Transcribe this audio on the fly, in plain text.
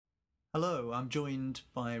Hello, I'm joined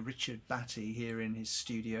by Richard Batty here in his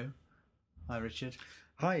studio. Hi, Richard.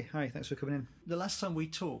 Hi, thanks for coming in. The last time we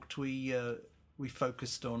talked, we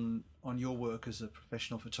focused on your work as a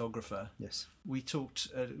professional photographer. Yes. We talked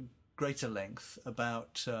at greater length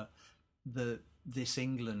about the This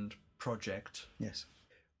England project. Yes.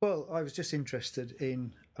 Well, I was just interested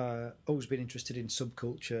in, always been interested in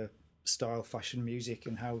subculture, style, fashion, music,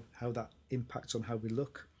 and how that impacts on how we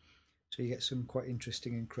look. So you get some quite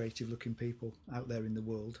interesting and creative looking people out there in the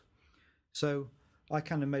world. So I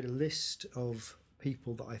kind of made a list of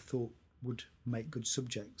people that I thought would make good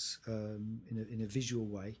subjects in a visual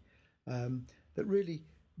way, that really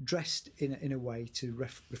dressed in a way to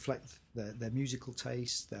reflect their musical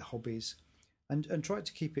tastes, their hobbies, and tried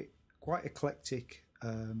to keep it quite eclectic,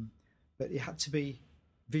 but it had to be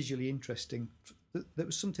visually interesting. That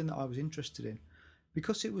was something that I was interested in.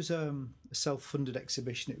 Because it was a self-funded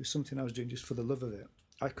exhibition, it was something I was doing just for the love of it.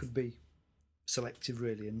 I could be selective,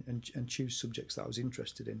 really, and choose subjects that I was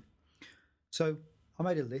interested in. So I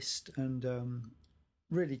made a list and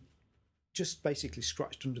really just basically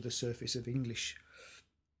scratched under the surface of English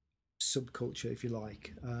subculture, if you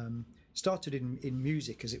like. Started in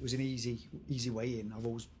music, as it was an easy way in. I've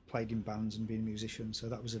always played in bands and been a musician, so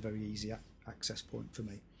that was a very easy access point for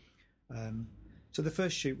me. So the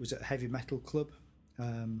first shoot was at a heavy metal club,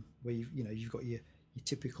 where you've got your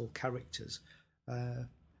typical characters,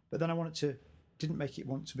 but then I didn't make it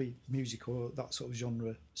want to be music or that sort of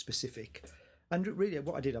genre specific. And really,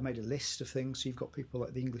 what I did, I made a list of things. So you've got people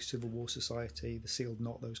like the English Civil War Society, the Sealed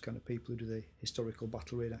Knot, those kind of people who do the historical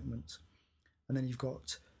battle reenactments, and then you've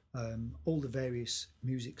got all the various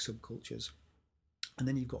music subcultures, and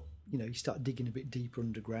then you've got you start digging a bit deeper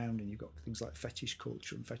underground, and you've got things like fetish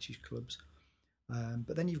culture and fetish clubs,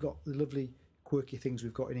 but then you've got the lovely quirky things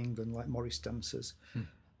we've got in England, like Morris dancers,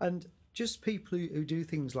 and just people who do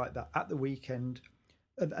things like that at the weekend.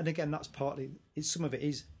 And again, that's partly some of it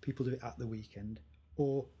is people do it at the weekend,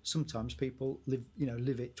 or sometimes people live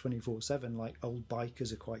it 24/7. Like old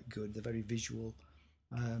bikers are quite good; they're very visual,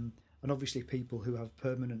 and obviously people who have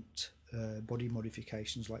permanent body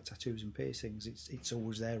modifications like tattoos and piercings. It's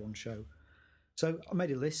always there on show. So I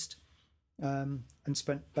made a list and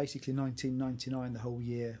spent basically 1999 the whole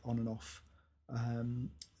year on and off.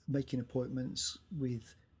 Making appointments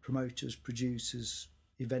with promoters, producers,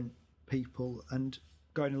 event people, and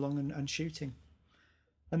going along and shooting.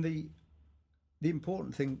 And the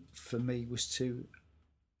important thing for me was to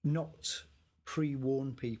not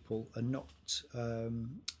pre-warn people and not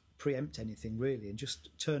preempt anything really, and just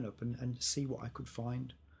turn up and see what I could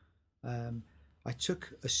find. I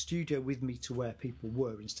took a studio with me to where people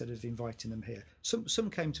were instead of inviting them here. Some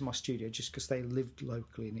came to my studio just because they lived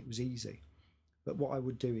locally and it was easy. But what I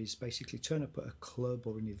would do is basically turn up at a club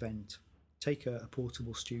or an event, take a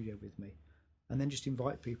portable studio with me, and then just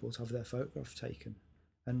invite people to have their photograph taken.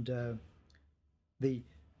 And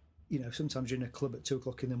sometimes you're in a club at 2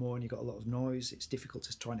 o'clock in the morning, you've got a lot of noise. It's difficult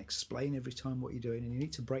to try and explain every time what you're doing, and you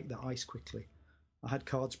need to break that ice quickly. I had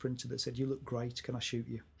cards printed that said, "You look great, can I shoot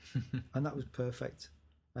you?" And that was perfect.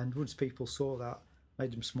 And once people saw that,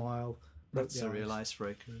 made them smile. That's a real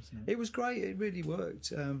icebreaker, isn't it? It was great. It really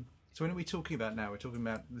worked. So when are we talking about now? We're talking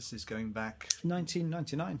about this is going back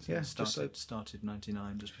 1999. So yeah, started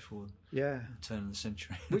 99, just before the turn of the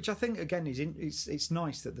century. Which I think again it's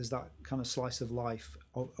nice that there's that kind of slice of life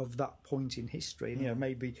of that point in history. And,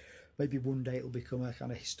 maybe one day it'll become a kind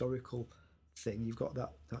of historical thing. You've got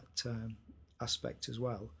that aspect as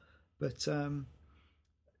well. But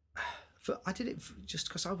I did it just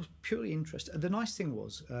because I was purely interested. The nice thing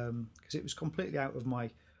was because it was completely out of my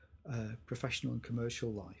professional and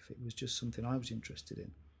commercial life. It was just something I was interested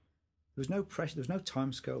in. There was no pressure. There was no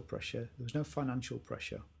timescale pressure. There was no financial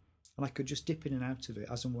pressure, and I could just dip in and out of it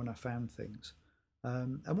as and when I found things.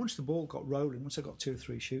 And once the ball got rolling, once I got 2 or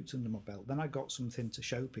 3 shoots under my belt, then I got something to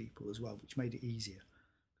show people as well, which made it easier.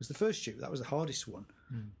 Because the first shoot, that was the hardest one.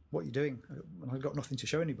 What are you doing? And I got nothing to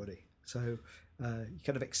show anybody. So you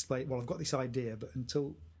kind of explain. Well, I've got this idea, but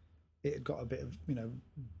until it had got a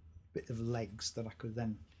bit of legs, that I could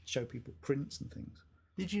then show people prints and things.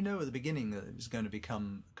 Did you know at the beginning that it was going to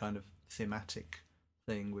become a kind of thematic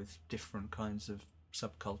thing with different kinds of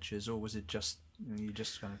subcultures, or was it just you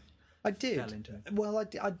just kind of I did. fell into it? Well,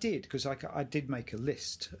 I did because I did make a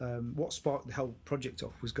list. What sparked the whole project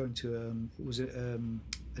off was going to an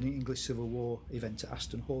English Civil War event at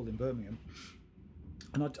Aston Hall in Birmingham,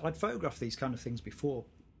 and I'd photographed these kind of things before,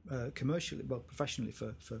 commercially, well, professionally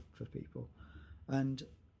for people, and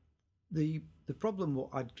the problem,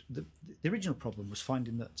 the original problem was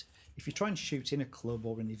finding that if you try and shoot in a club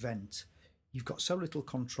or an event, you've got so little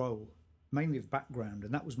control mainly of background,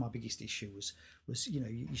 and that was my biggest issue. Was you know,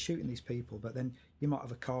 you're shooting these people, but then you might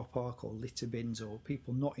have a car park or litter bins or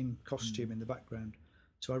people not in costume in the background.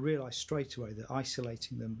 So I realised straight away that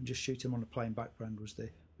isolating them and just shooting them on a plain background was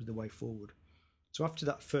the way forward. So after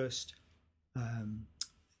that first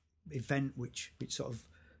event, which sort of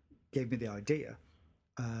gave me the idea,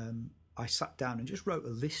 I sat down and just wrote a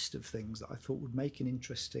list of things that I thought would make an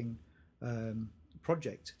interesting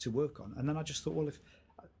project to work on. And then I just thought, well, if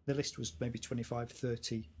the list was maybe 25,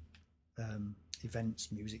 30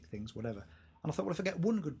 events, music, things, whatever. And I thought, well, if I get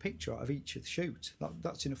one good picture out of each of the shoot,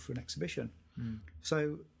 that's enough for an exhibition.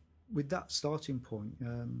 So with that starting point,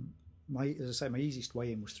 as I say, my easiest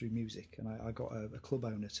way in was through music, and I got a club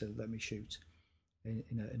owner to let me shoot in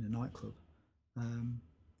a nightclub, and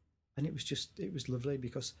it was lovely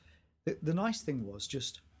because the nice thing was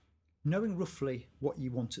just knowing roughly what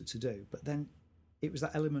you wanted to do, but then it was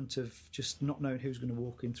that element of just not knowing who's going to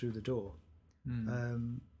walk in through the door,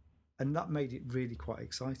 and that made it really quite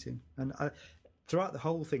exciting. And throughout the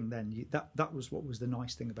whole thing, then that was what was the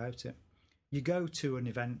nice thing about it. You go to an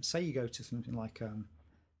event, say you go to something like,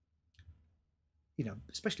 you know,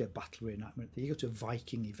 especially a battle reenactment. You go to a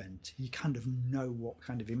Viking event, you kind of know what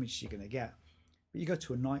kind of image you're going to get. But you go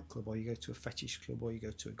to a nightclub, or you go to a fetish club, or you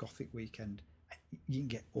go to a gothic weekend, you can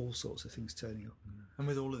get all sorts of things turning up. And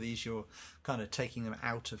with all of these, you're kind of taking them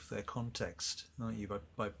out of their context, aren't you?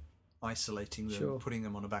 By isolating them, Sure. putting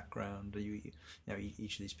them on a background. You know,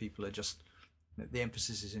 each of these people are just. The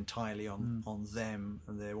emphasis is entirely on them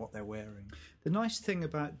and what they're wearing. The nice thing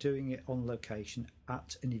about doing it on location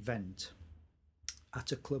at an event,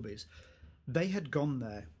 at a club, is they had gone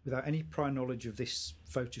there without any prior knowledge of this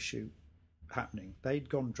photo shoot happening. They'd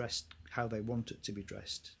gone dressed how they wanted to be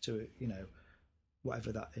dressed, to, you know,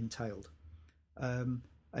 whatever that entailed.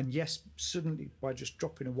 And yes, suddenly by just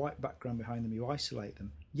dropping a white background behind them, you isolate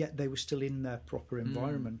them. Yet they were still in their proper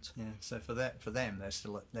environment. Yeah. So for them,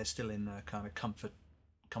 they're still in a kind of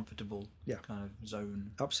comfortable kind of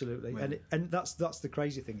zone. Absolutely. Where... And that's the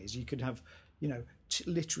crazy thing is you could have, you know,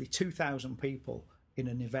 literally 2,000 people in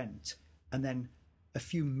an event, and then a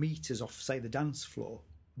few meters off, say, the dance floor,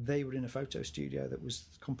 they were in a photo studio that was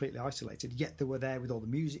completely isolated. Yet they were there with all the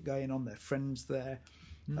music going on, their friends there.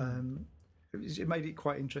 It made it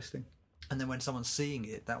quite interesting. And then when someone's seeing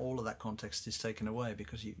it, that all of that context is taken away,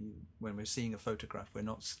 because when we're seeing a photograph, we're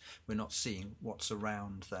not seeing what's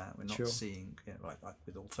around that. We're not Sure. seeing, you know, like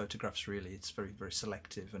with all photographs, really, it's very, very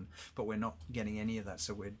selective, but we're not getting any of that.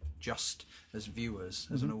 So we're just, as viewers,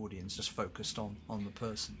 as an audience, just focused on the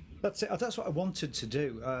person. That's it. That's what I wanted to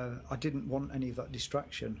do. I didn't want any of that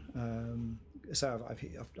distraction. So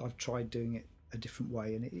I've tried doing it a different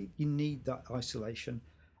way, and you need that isolation.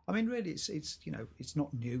 I mean, really, it's you know, it's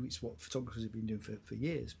not new. It's what photographers have been doing for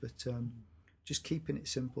years. But just keeping it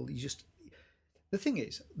simple. The thing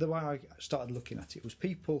is, the way I started looking at it was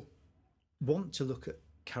people want to look at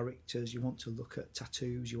characters. You want to look at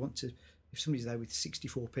tattoos. You want to, if somebody's there with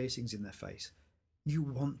 64 piercings in their face, you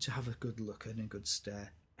want to have a good look and a good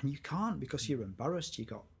stare, and you can't because you're embarrassed. You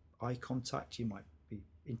got eye contact. You might be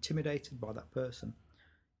intimidated by that person.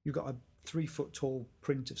 You've got a 3-foot tall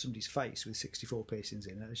print of somebody's face with 64 piercings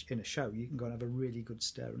in a show. You can go and have a really good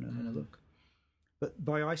stare and a look. But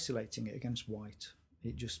by isolating it against white,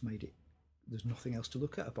 it just made it, there's nothing else to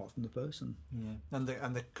look at apart from the person. Yeah, and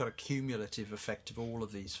the kind of cumulative effect of all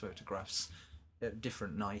of these photographs,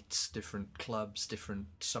 different nights, different clubs, different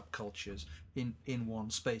subcultures in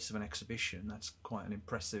one space of an exhibition. That's quite an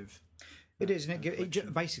impressive. It is, and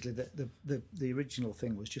it basically the original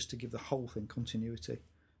thing was just to give the whole thing continuity.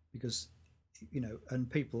 Because, you know, and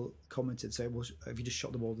people commented, say, well, have you just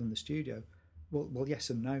shot them all in the studio? Well, yes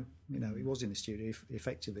and no. You know, it was in the studio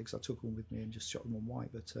effectively because I took them with me and just shot them on white.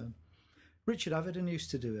 But Richard Avedon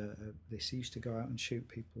used to do this. He used to go out and shoot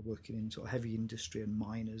people working in sort of heavy industry and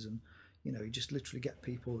miners, and, you know, he just literally get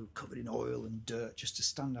people who covered in oil and dirt just to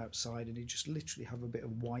stand outside, and he'd just literally have a bit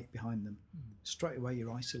of white behind them. Straight away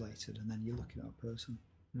you're isolated, and then you're looking at that person.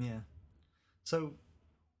 Yeah. So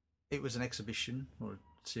it was an exhibition, or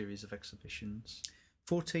series of exhibitions.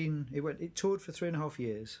 14. It toured for 3.5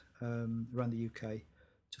 years around the UK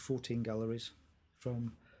to 14 galleries.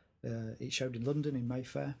 It showed in London in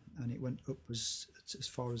Mayfair, and it went up as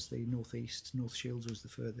far as the northeast. North Shields was the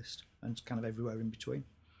furthest, and kind of everywhere in between.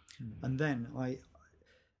 And then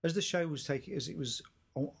as the show was as it was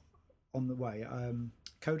on the way,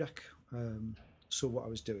 Kodak saw what I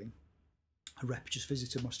was doing. A rep just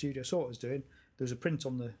visited my studio, saw what I was doing. There was a print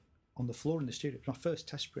on the floor in the studio. It was my first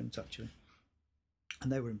test print, actually.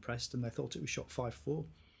 And they were impressed, and they thought it was shot 5:4.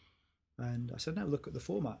 And I said, no, look at the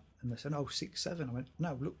format. And they said, oh, 6:7. I went,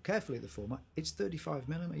 no, look carefully at the format. It's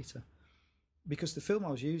 35mm. because the film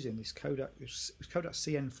I was using, this Kodak, it was Kodak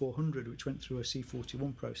CN400, which went through a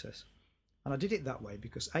C41 process. And I did it that way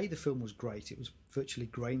because A, the film was great, it was virtually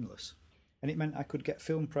grainless. And it meant I could get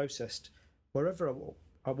film processed wherever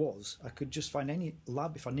I was. I could just find any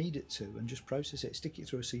lab if I needed to and just process it, stick it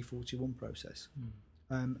through a C41 process,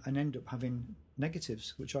 and end up having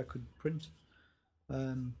negatives, which I could print.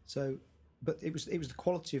 But it was the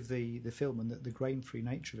quality of the film and the grain-free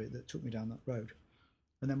nature of it that took me down that road.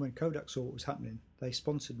 And then when Kodak saw what was happening, they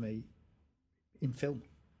sponsored me in film,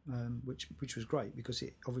 which was great because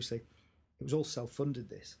it was all self-funded,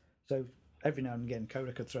 this. So every now and again,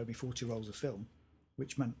 Kodak would throw me 40 rolls of film,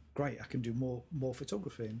 which meant, great, I can do more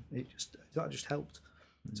photography. And that just helped.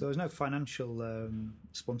 So there was no financial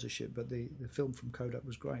sponsorship, but the film from Kodak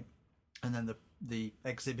was great. And then the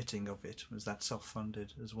exhibiting of it, was that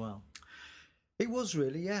self-funded as well? It was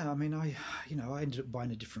really, yeah. I mean, I ended up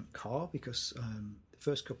buying a different car because the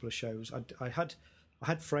first couple of shows I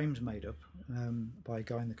had frames made up by a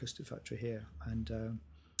guy in the custard factory here, and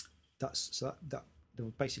that they were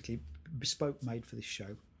basically bespoke made for this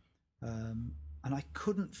show, and I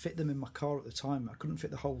couldn't fit them in my car at the time. I couldn't fit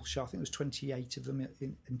the whole show. I think there was 28 of them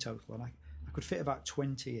in total, and I could fit about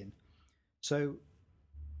 20 in. So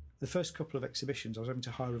the first couple of exhibitions, I was having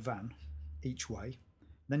to hire a van each way.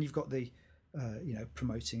 Then you've got the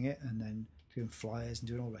promoting it and then doing flyers and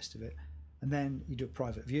doing all the rest of it. And then you do a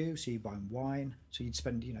private view, so you're buying wine. So you'd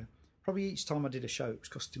spend, probably each time I did a show, it was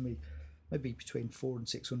costing me maybe between £400 and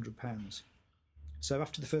 £600. So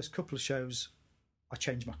after the first couple of shows, I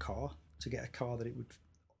changed my car to get a car that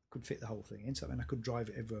could fit the whole thing in. So I could drive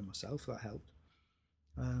it everywhere myself. That helped.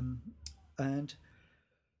 And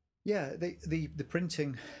yeah, the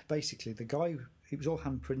printing, basically, the guy, it was all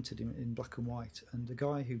hand printed in black and white, and the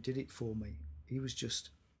guy who did it for me, he was just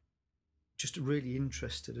really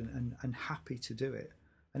interested and happy to do it.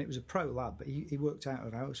 And it was a pro lab, but he worked out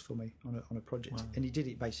of hours for me on a project. Wow. And he did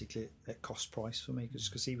it basically at cost price for me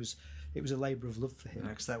because it was a labour of love for him.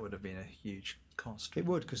 Because that would have been a huge cost. It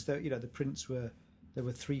would, because the prints were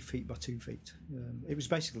 3 feet by 2 feet. It was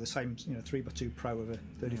basically the same 3x2 Pro of a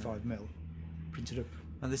 35mm printed up.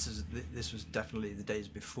 And this was definitely the days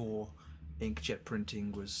before inkjet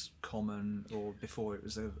printing was common, or before it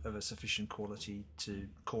was of a sufficient quality to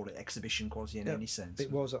call it exhibition quality in any sense.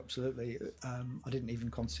 It was, absolutely. I didn't even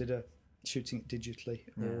consider shooting it digitally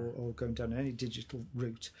or going down any digital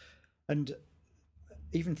route. And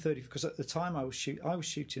even 30, because at the time I was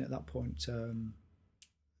shooting at that point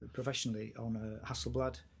professionally on a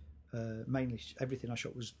Hasselblad. Mainly everything I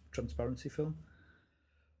shot was transparency film.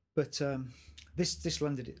 But this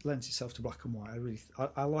lends itself to black and white.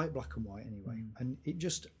 I like black and white anyway, and it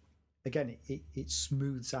just, again, it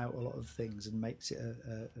smooths out a lot of things and makes it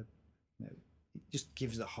it just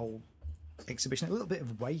gives the whole exhibition a little bit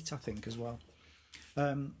of weight, I think, as well.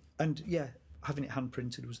 And yeah, having it hand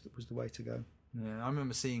printed was the way to go. Yeah, I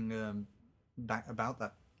remember seeing back about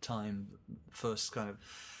that time, first kind of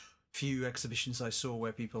few exhibitions I saw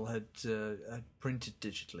where people had printed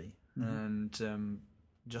digitally, and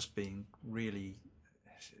just being really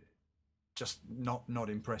just not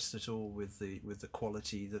impressed at all with the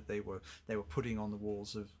quality that they were putting on the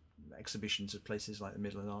walls of exhibitions at places like the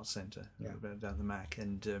Midland Arts Centre down the Mac,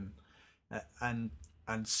 and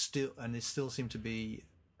it still seemed to be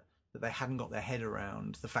that they hadn't got their head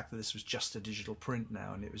around the fact that this was just a digital print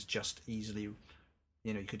now, and it was just easily,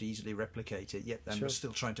 you could easily replicate it, yet then we're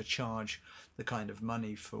still trying to charge the kind of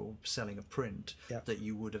money for selling a print that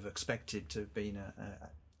you would have expected to have been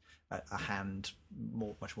a hand,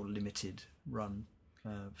 much more limited run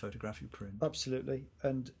photography print. Absolutely.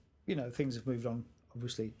 And, things have moved on,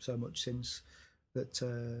 obviously, so much since that,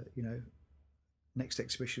 next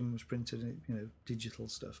exhibition was printed, digital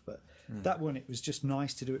stuff. But that one, it was just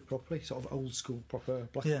nice to do it properly, sort of old school, proper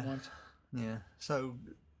black and white. Yeah. So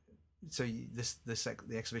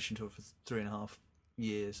the exhibition toured for 3.5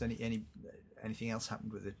 years. Anything else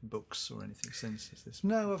happened with it? Books or anything since? This?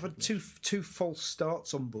 No, I've had two false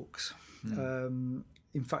starts on books. In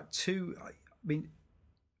fact, two. I mean,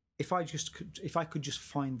 if I could just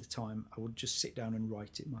find the time, I would just sit down and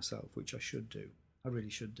write it myself, which I should do. I really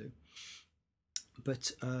should do.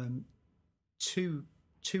 But two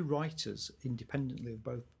writers independently have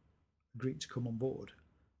both agreed to come on board,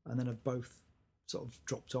 and then have both sort of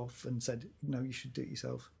dropped off and said, no, you should do it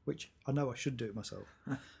yourself, which I know I should do it myself.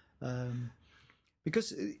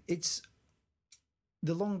 Because it's,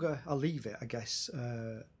 the longer I leave it, I guess,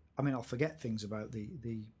 I'll forget things about the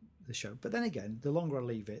show, but then again, the longer I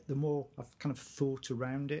leave it, the more I've kind of thought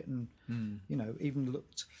around it and, even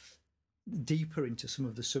looked deeper into some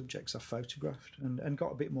of the subjects I photographed and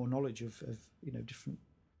got a bit more knowledge of different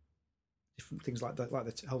different things like that, like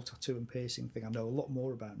the whole tattoo and piercing thing. I know a lot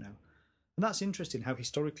more about now, and that's interesting how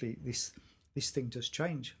historically this thing does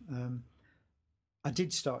change. I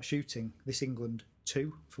did start shooting This England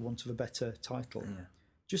 2, for want of a better title,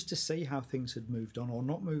 just to see how things had moved on or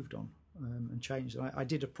not moved on, and changed. I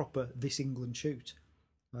did a proper This England shoot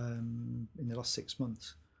in the last 6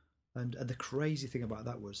 months, and the crazy thing about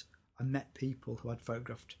that was I met people who I'd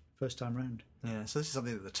photographed first time round. Yeah, so this is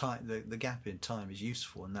something that the gap in time is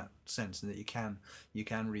useful in that sense, and that you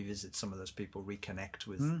can revisit some of those people, reconnect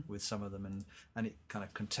with some of them, and it kind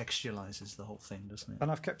of contextualizes the whole thing, doesn't it?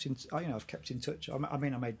 And I've kept in touch. I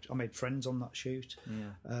mean, I made friends on that shoot.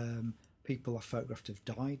 Yeah. People I've photographed have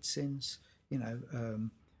died since.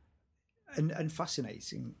 And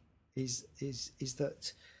fascinating is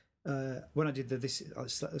that when I did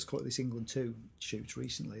let's call it This England 2 shoot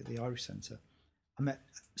recently at the Irish Centre, I met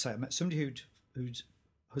somebody whose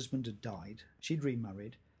husband had died. She'd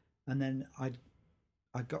remarried, and then I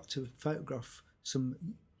got to photograph some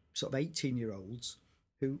sort of 18-year-olds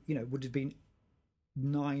who would have been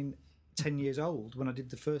 9-10 years old when I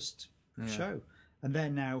did the first show, and they're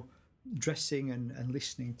now dressing and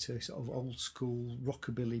listening to sort of old school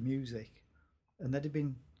rockabilly music, and they'd have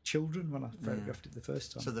been children when I photographed it the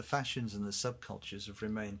first time. So the fashions and the subcultures have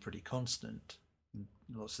remained pretty constant. In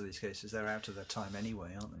lots of these cases, they're out of their time anyway,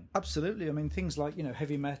 aren't they? Absolutely. I mean, things like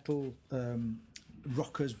heavy metal,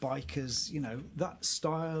 rockers, bikers, that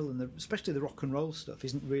style, and especially the rock and roll stuff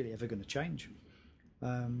isn't really ever going to change.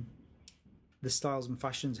 The styles and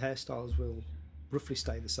fashions, hairstyles will roughly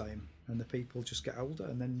stay the same, and the people just get older,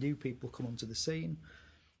 and then new people come onto the scene.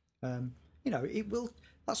 It will.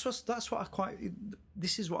 That's what I quite.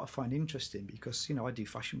 This is what I find interesting, because I do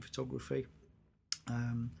fashion photography,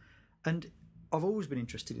 and I've always been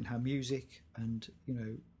interested in how music and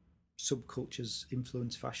subcultures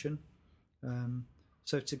influence fashion.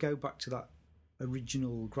 So to go back to that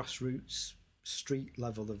original grassroots street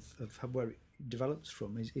level of where it develops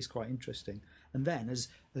from is quite interesting. And then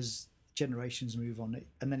as generations move on,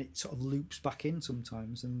 and then it sort of loops back in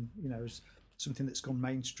sometimes, and as something that's gone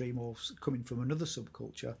mainstream or coming from another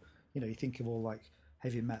subculture. You think of all like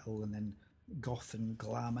heavy metal and then goth and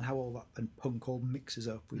glam, and how all that and punk all mixes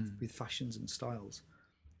up with fashions and styles,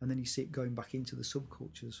 and then you see it going back into the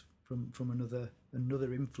subcultures from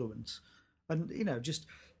another influence. And just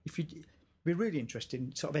if you'd be really interested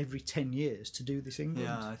in sort of every 10 years to do This England.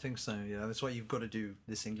 Yeah, I think so. Yeah, that's why you've got to do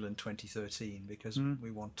This England 2013, because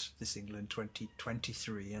we want This England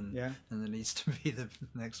 2023, and there needs to be the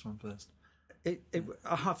next one first.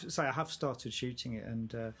 I have to say I have started shooting it,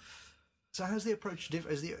 and so how's the approach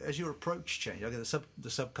as your approach changed? Okay, the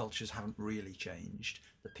subcultures haven't really changed.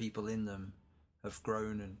 The people in them have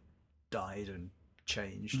grown and died and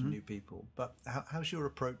changed, new people. But how's your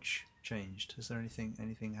approach changed? Has there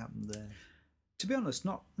anything happened there? To be honest,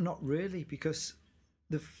 not really, because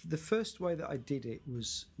the first way that I did it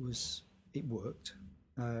was it worked.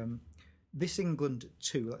 This England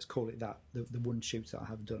 2, let's call it that, the one shoot that I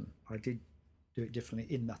have done, I did do it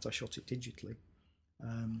differently in that I shot it digitally.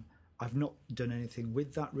 I've not done anything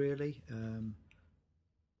with that really.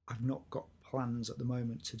 I've not got plans at the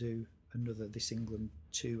moment to do another This England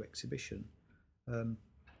 2 exhibition.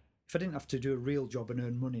 If I didn't have to do a real job and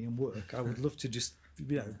earn money and work, I would love to just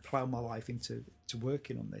plough my life into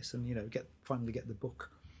working on this, and finally get the book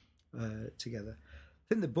together. I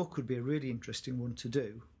think the book would be a really interesting one to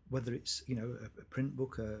do, whether it's a print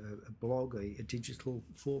book, a blog, a digital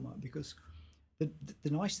format, because the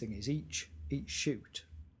nice thing is each shoot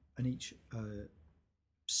and each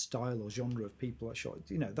style or genre of people I shot,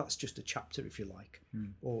 that's just a chapter, if you like,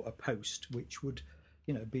 or a post, which would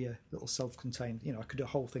be a little self-contained. I could do a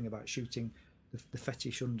whole thing about shooting the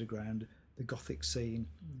fetish underground, the gothic scene,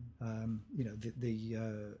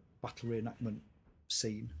 the battle reenactment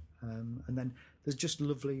scene, and then there's just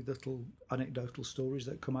lovely little anecdotal stories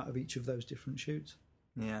that come out of each of those different shoots.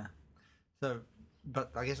 Yeah. So,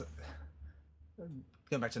 but I guess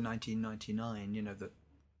going back to 1999,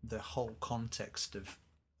 the whole context of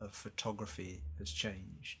photography has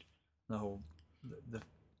changed.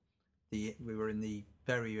 We were in the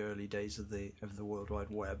very early days of the World Wide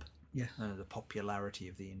Web. Yeah. The popularity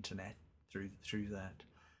of the internet through that.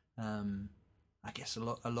 I guess a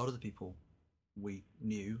lot of the people we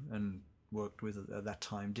knew and worked with at that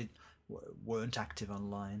time weren't active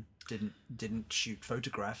online, didn't shoot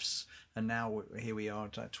photographs, and now here we are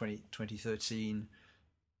at 2013.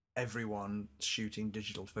 Everyone's shooting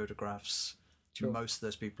digital photographs. Sure. Most of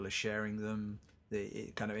those people are sharing them.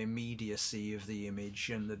 The kind of immediacy of the image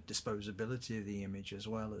and the disposability of the image as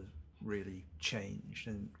well has really changed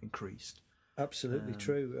and increased. Absolutely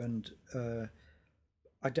true. And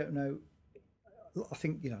I don't know I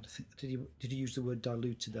think did you use the word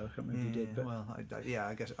diluted though? I can't remember if you did. But well,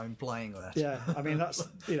 I guess I'm implying that. yeah, I mean that's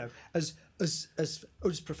as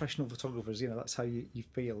us professional photographers, that's how you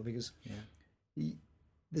feel, because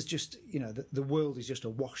there's just the world is just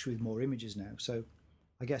awash with more images now. So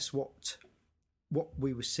I guess what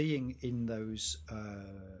we were seeing in those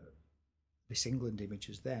this England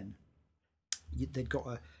images then, they'd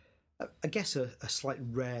got a slight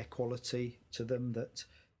rare quality to them that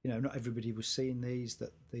not everybody was seeing these,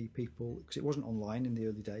 that the people, because it wasn't online in the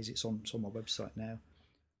early days, it's on my website now.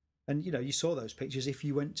 And you saw those pictures if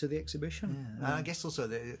you went to the exhibition. Yeah. And I guess also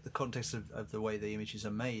the context of the way the images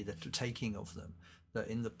are made, the taking of them, that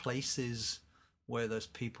in the places where those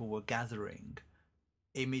people were gathering,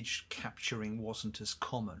 image capturing wasn't as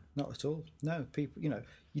common. Not at all. No, people,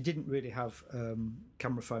 you didn't really have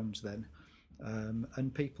camera phones then.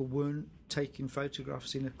 And people weren't taking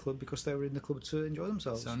photographs in a club because they were in the club to enjoy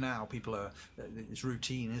themselves. So now people are, it's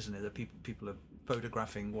routine, isn't it? That people are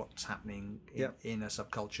photographing what's happening in a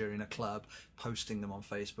subculture, in a club, posting them on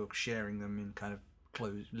Facebook, sharing them in kind of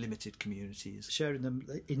closed, limited communities. Sharing them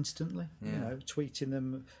instantly, tweeting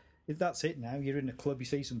them. That's it now. You're in a club, you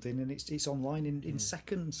see something, and it's online in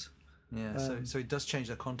seconds. Yeah, so it does change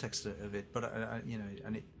the context of it, but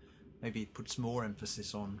and it maybe puts more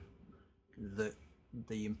emphasis on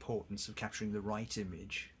the importance of capturing the right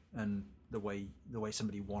image and the way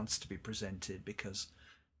somebody wants to be presented, because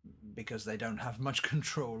they don't have much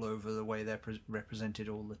control over the way they're represented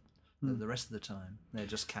all the rest of the time. They're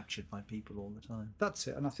just captured by people all the time. That's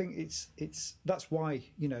it, and I think it's that's why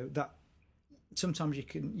that sometimes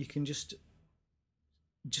you can just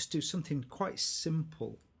do something quite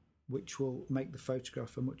simple, which will make the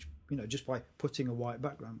photograph a much just by putting a white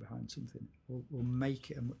background behind something will make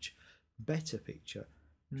it a much better picture.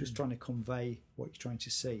 Just trying to convey what you're trying to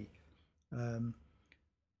see.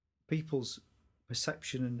 People's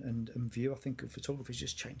perception and view, I think, of photography has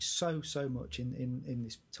just changed so much in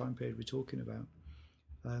this time period we're talking about.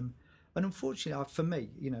 And unfortunately, for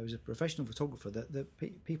me, as a professional photographer, that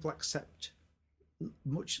people accept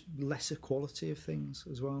much lesser quality of things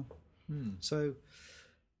as well. So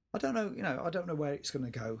I don't know. I don't know where it's going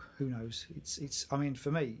to go. Who knows? It's. I mean,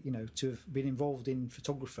 for me, to have been involved in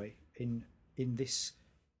photography in this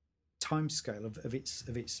timescale of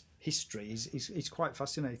its history is quite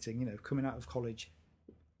fascinating. Coming out of college,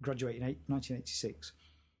 graduating 1986,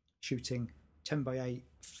 shooting 10x8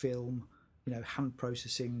 film, hand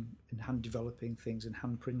processing and hand developing things and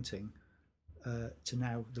hand printing, to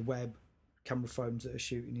now the web, camera phones that are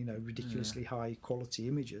shooting ridiculously high quality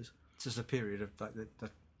images. It's just a period of like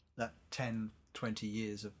that 10, 20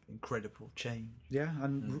 years of incredible change. Yeah,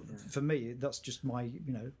 and for me, that's just my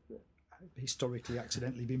historically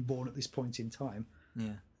accidentally been born at this point in time.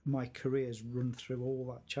 Yeah, my career's run through all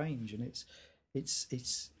that change, and it's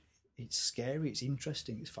scary, it's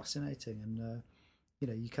interesting, it's fascinating, and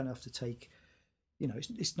you kind of have to take.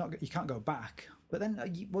 It's not, you can't go back. But then,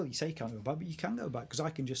 you say you can't go back, but you can go back, because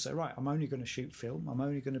I can just say, right, I'm only going to shoot film. I'm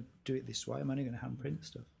only going to do it this way. I'm only going to hand print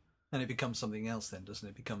stuff. And it becomes something else then, doesn't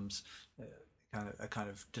it? It becomes a kind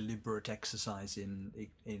of deliberate exercise in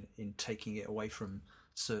taking it away from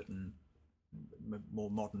certain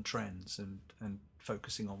more modern trends and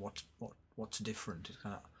focusing on what's different. It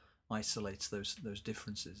kind of isolates those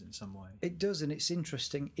differences in some way. It does, and it's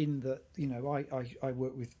interesting in that I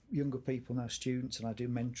work with younger people now, students, and I do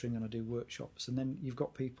mentoring and I do workshops, and then you've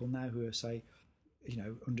got people now who are, say,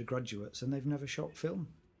 undergraduates, and they've never shot film.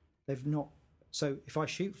 They've not. So if I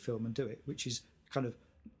shoot film and do it, which is kind of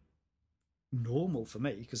normal for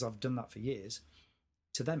me because I've done that for years,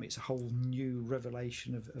 to them it's a whole new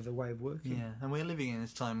revelation of a way of working. Yeah, and we're living in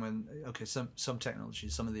this time when some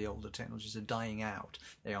technologies, some of the older technologies are dying out.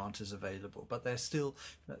 They aren't as available, but they're still.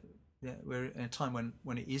 We're in a time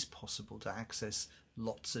when it is possible to access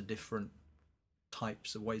lots of different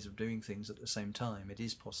types of ways of doing things at the same time. It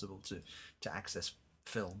is possible to access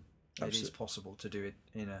film. Absolutely. It is possible to do it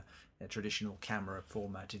in a traditional camera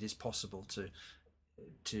format. It is possible to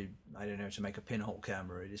make a pinhole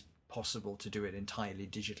camera. It is possible to do it entirely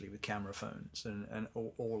digitally with camera phones and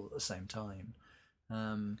all at the same time.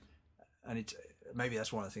 And it maybe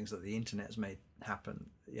that's one of the things that the internet has made happen.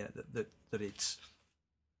 That it's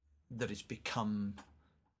become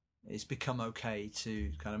okay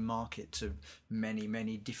to kind of market to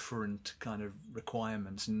many different kind of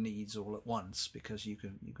requirements and needs all at once, because you've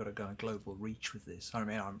got to go on global reach with this. I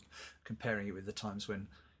mean, I'm comparing it with the times when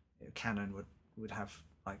Canon would have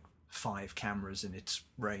like 5 cameras in its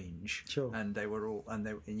range, Sure. and they were all, and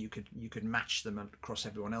you could match them across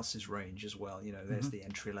everyone else's range as well. You know, there's the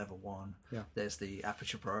entry level one, there's the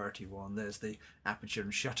aperture priority one, there's the aperture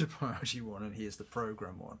and shutter priority one, and here's the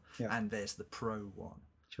program one, and there's the pro one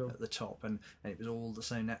at the top, and it was all the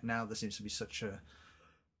same. Now there seems to be such a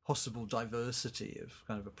possible diversity of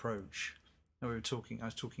kind of approach. And I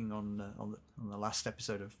was talking on the last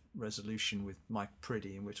episode of Resolution with Mike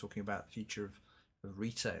Priddy, and we're talking about the future of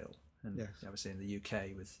retail, and obviously in the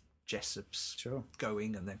UK with Jessop's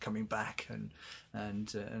going and then coming back, and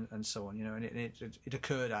so on, you know, and it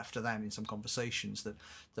occurred after that in some conversations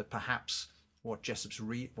that perhaps what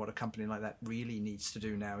what a company like that really needs to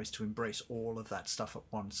do now is to embrace all of that stuff at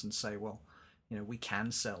once and say, well, you know, we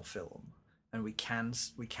can sell film, and we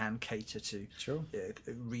can cater to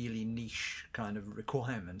really niche kind of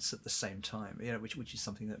requirements at the same time, you know, which is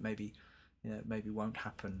something that maybe won't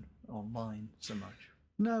happen online so much.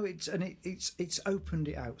 No, it's opened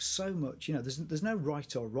it out so much. You know, there's no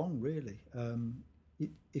right or wrong really.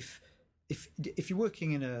 If you're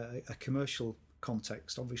working in a commercial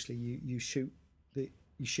context, obviously you shoot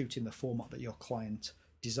in the format that your client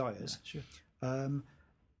desires. Yeah, sure.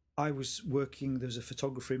 I was working. There was a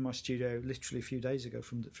photographer in my studio literally a few days ago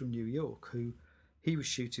from New York who he was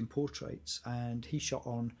shooting portraits, and he shot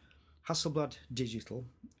on Hasselblad digital,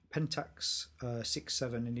 Pentax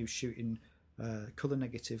 6.7, and he was shooting colour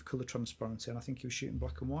negative, colour transparency, and I think he was shooting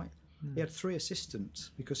black and white. He had 3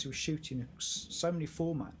 assistants because he was shooting so many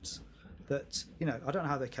formats that, you know, I don't know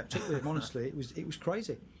how they kept up with him. Honestly, it was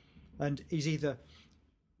crazy. And he's either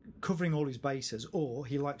covering all his bases, or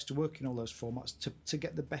he likes to work in all those formats to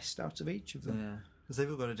get the best out of each of them. Yeah, because they've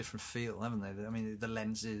all got a different feel, haven't they? I mean, the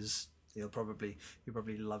lenses. You'll probably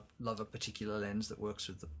love a particular lens that works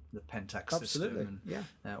with the Pentax system,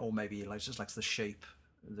 and, or maybe he just likes the shape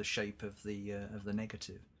of the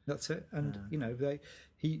negative. That's it, and you know,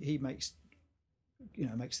 he makes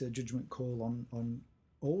the judgment call on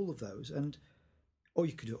all of those, and or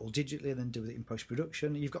you could do it all digitally and then do it in post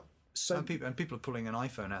production. You've got and people are pulling an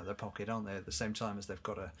iPhone out of their pocket, aren't they? At the same time as they've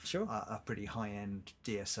got a pretty high end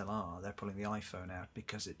DSLR, they're pulling the iPhone out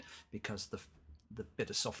because the bit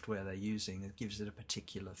of software they're using, it gives it a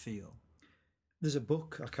particular feel. There's a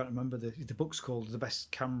book, I can't remember, the book's called The Best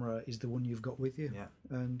Camera is the One You've Got With You. Yeah.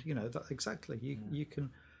 And, you know, that exactly. You can...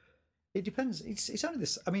 It depends. It's only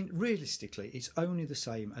this... I mean, realistically, it's only the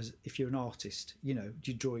same as if you're an artist. You know,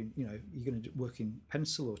 you're drawing, you know, you're going to work in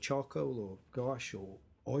pencil or charcoal or gouache or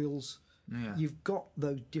oils. Yeah. You've got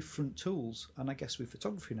those different tools. And I guess with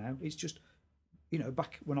photography now, it's just, you know,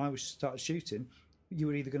 back when I started shooting, you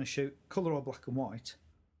were either going to shoot colour or black and white,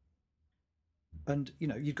 and you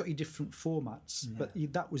know you've got your different formats, but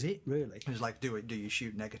that was it really. It was like, do you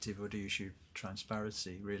shoot negative or do you shoot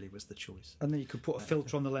transparency? Really was the choice. And then you could put a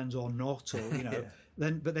filter on the lens or not, or you know,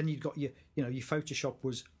 then you'd got your Photoshop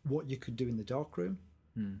was what you could do in the darkroom,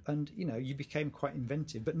 and you know you became quite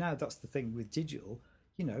inventive. But now that's the thing with digital,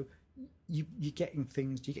 you know, you're getting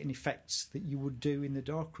effects that you would do in the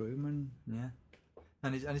darkroom, and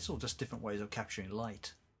And it's all just different ways of capturing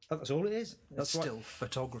light. That's all it is. It's still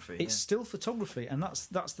photography. It's still photography, and that's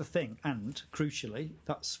the thing. And crucially,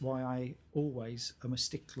 that's why I always am a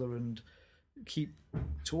stickler and keep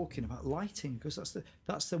talking about lighting, because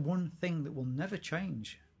that's the one thing that will never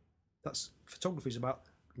change. Photography is about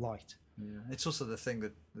light. Yeah, it's also the thing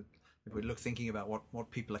that if we thinking about what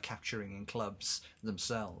people are capturing in clubs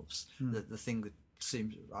themselves, the thing that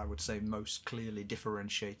seems, I would say, most clearly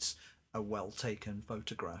differentiates a well-taken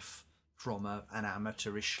photograph from an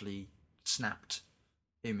amateurishly snapped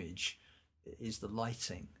image is the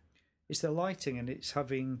lighting. It's the lighting, and it's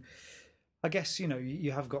having, I guess, you know,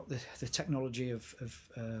 you have got the technology of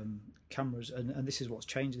cameras, and this is what's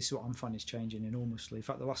changed. This is what I'm finding is changing enormously. In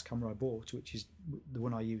fact, the last camera I bought, which is the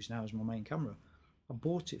one I use now as my main camera, I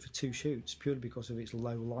bought it for 2 shoots purely because of its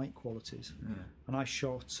low light qualities. And I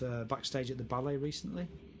shot backstage at the ballet recently.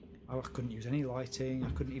 I couldn't use any lighting. I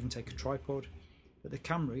couldn't even take a tripod. But the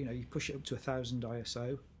camera, you know, you push it up to 1000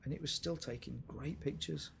 ISO, and it was still taking great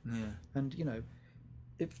pictures. Yeah. And you know,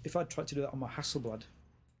 if I'd tried to do that on my Hasselblad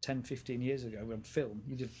 10, 15 years ago on film,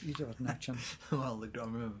 you'd have had no chance. Well, I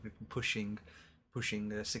remember people pushing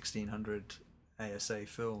 1600 ASA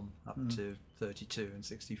film up to 32 and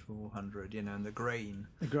 6400, you know, and the grain.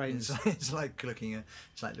 It's like looking at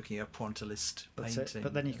pointillist painting.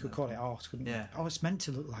 But then you could call it art, couldn't you? Yeah. Oh, it's meant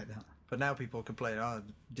to look like that. But now people complain,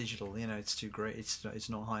 digital, you know, it's too great, it's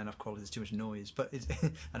not high enough quality, there's too much noise. But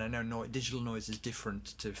and I know digital noise is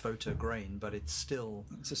different to photo grain, but it's still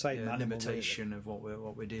the same limitation really. of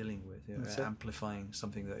what we're dealing with, you know, amplifying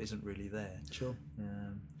something that isn't really there. Sure.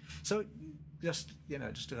 So just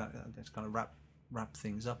just kind of wrap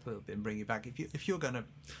things up a little bit and bring you back. If you're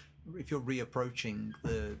reapproaching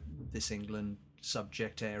this England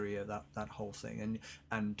subject area, that whole thing,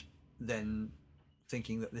 and then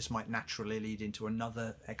thinking that this might naturally lead into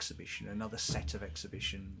another exhibition, another set of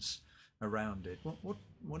exhibitions around it,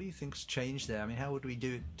 what do you think's changed there? I mean, how would we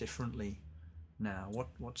do it differently now?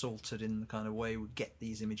 What's altered in the kind of way we get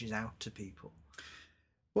these images out to people?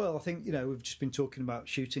 Well, I think, we've just been talking about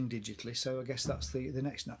shooting digitally, so I guess that's the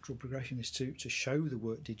next natural progression, is to show the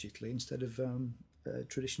work digitally instead of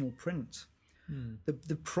traditional print.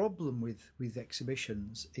 The problem with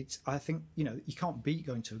exhibitions, I think you can't beat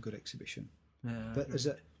going to a good exhibition. Yeah, but as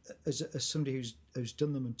somebody who's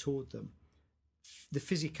done them and toured them, the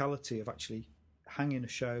physicality of actually hanging a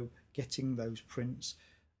show, getting those prints,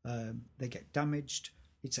 they get damaged.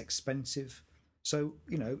 It's expensive, so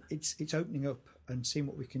it's opening up and seeing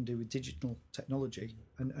what we can do with digital technology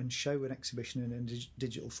and show an exhibition in a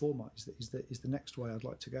digital format is the next way I'd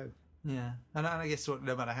like to go. Yeah, and I guess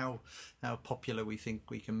no matter how popular we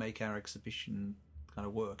think we can make our exhibition kind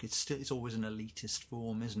of work, it's always an elitist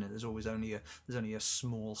form, isn't it? There's only a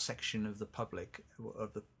small section of the public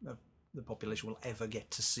of the population will ever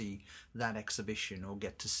get to see that exhibition or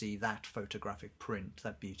get to see that photographic print,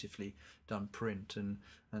 that beautifully done print, and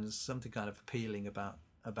there's something kind of appealing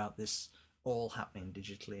about this all happening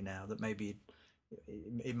digitally now, that maybe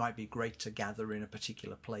it might be great to gather in a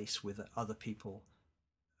particular place with other people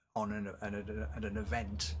on an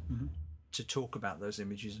event, mm-hmm. to talk about those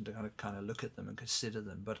images and to kind of look at them and consider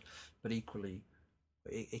them, but equally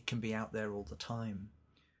it can be out there all the time.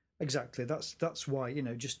 Exactly. That's why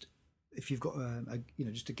just if you've got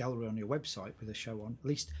just a gallery on your website with a show on, at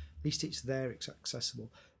least it's there, it's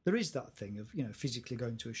accessible. There is that thing of physically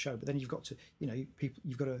going to a show, but then you've got to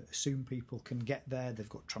you've got to assume people can get there. They've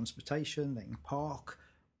got transportation, they can park,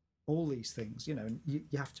 all these things, and you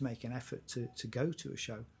have to make an effort to go to a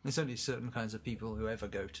show. There's only certain kinds of people who ever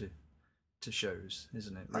go to shows,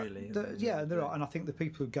 isn't it? Really? There are, and I think the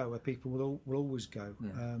people who go are people will always go. Yeah.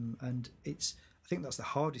 And I think that's the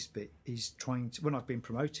hardest bit, is trying to, when I've been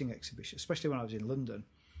promoting exhibitions, especially when I was in London,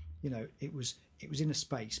 it was in a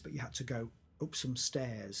space, but you had to go up some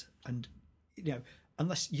stairs, and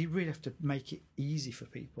unless you really have to make it easy for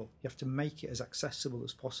people, you have to make it as accessible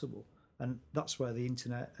as possible. And that's where the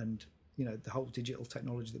internet and the whole digital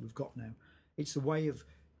technology that we've got now, it's the way of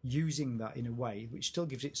using that in a way which still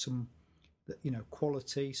gives it some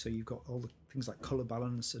quality. So you've got all the things like colour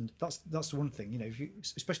balance, and that's the one thing,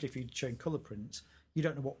 especially if you're showing colour prints, you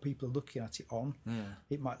don't know what people are looking at it on. Yeah.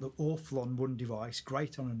 It might look awful on one device,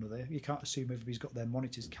 great on another. You can't assume everybody's got their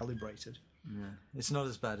monitors calibrated. Yeah. It's not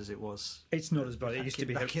as bad as it was. It's not as bad. It used to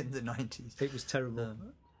be back in the 90s. It was terrible.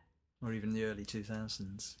 Or even the early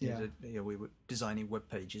 2000s. Yeah. We were designing web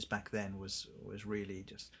pages back then was really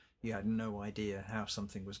just, you had no idea how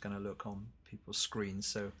something was going to look on people's screens.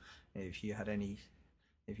 So if you had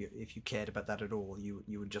if you cared about that at all,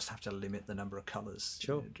 you would just have to limit the number of colours.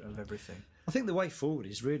 Sure. Of everything. I think the way forward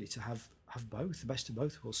is really to have both, the best of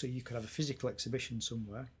both worlds. So you could have a physical exhibition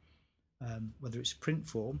somewhere, whether it's print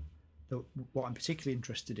form. What I'm particularly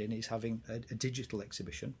interested in is having a digital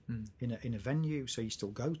exhibition in a venue, so you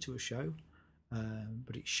still go to a show,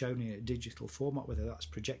 but it's shown in a digital format, whether that's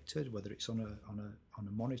projected, whether it's on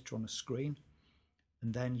a monitor, on a screen,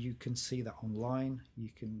 and then you can see that online. You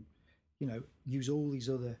can, use all these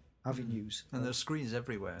other avenues. And there's screens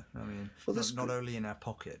everywhere. I mean, not only in our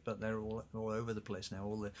pocket, but they're all over the place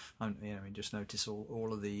now. Just notice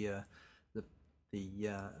all of the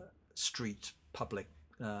street public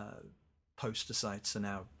poster sites are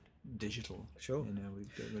now digital. Sure.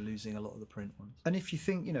 We're losing a lot of the print ones. And if you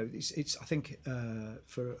think, it's I think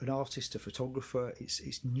for an artist, a photographer,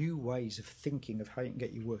 it's new ways of thinking of how you can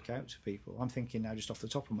get your work out to people. I'm thinking now, just off the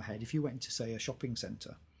top of my head, if you went to, say, a shopping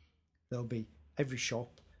centre, there'll be every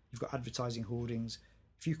shop, you've got advertising hoardings.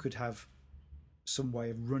 If you could have some way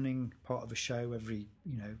of running part of a show every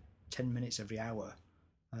 10 minutes, every hour,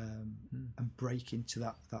 and break into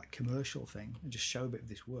that commercial thing and just show a bit of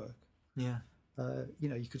this work. Yeah.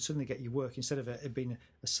 You could suddenly get your work, instead of it being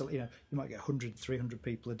you might get 100, 300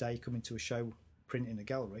 people a day coming to a show, print in a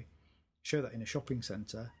gallery. Show that in a shopping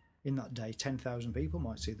centre, in that day 10,000 people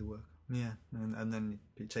might see the work. Yeah, and then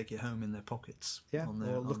you take it home in their pockets. Yeah,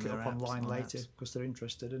 or look it up online later apps. because they're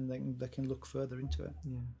interested, and they can look further into it.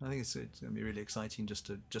 Yeah, I think it's going to be really exciting just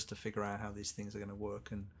to figure out how these things are going to work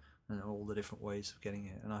and all the different ways of getting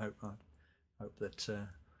it. And I hope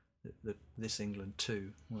that this England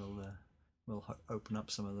too will open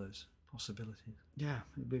up some of those possibilities. Yeah,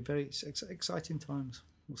 it'll be very exciting times.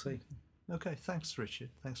 We'll see. Okay, thanks, Richard.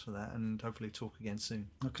 Thanks for that, and hopefully talk again soon.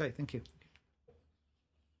 Okay, thank you.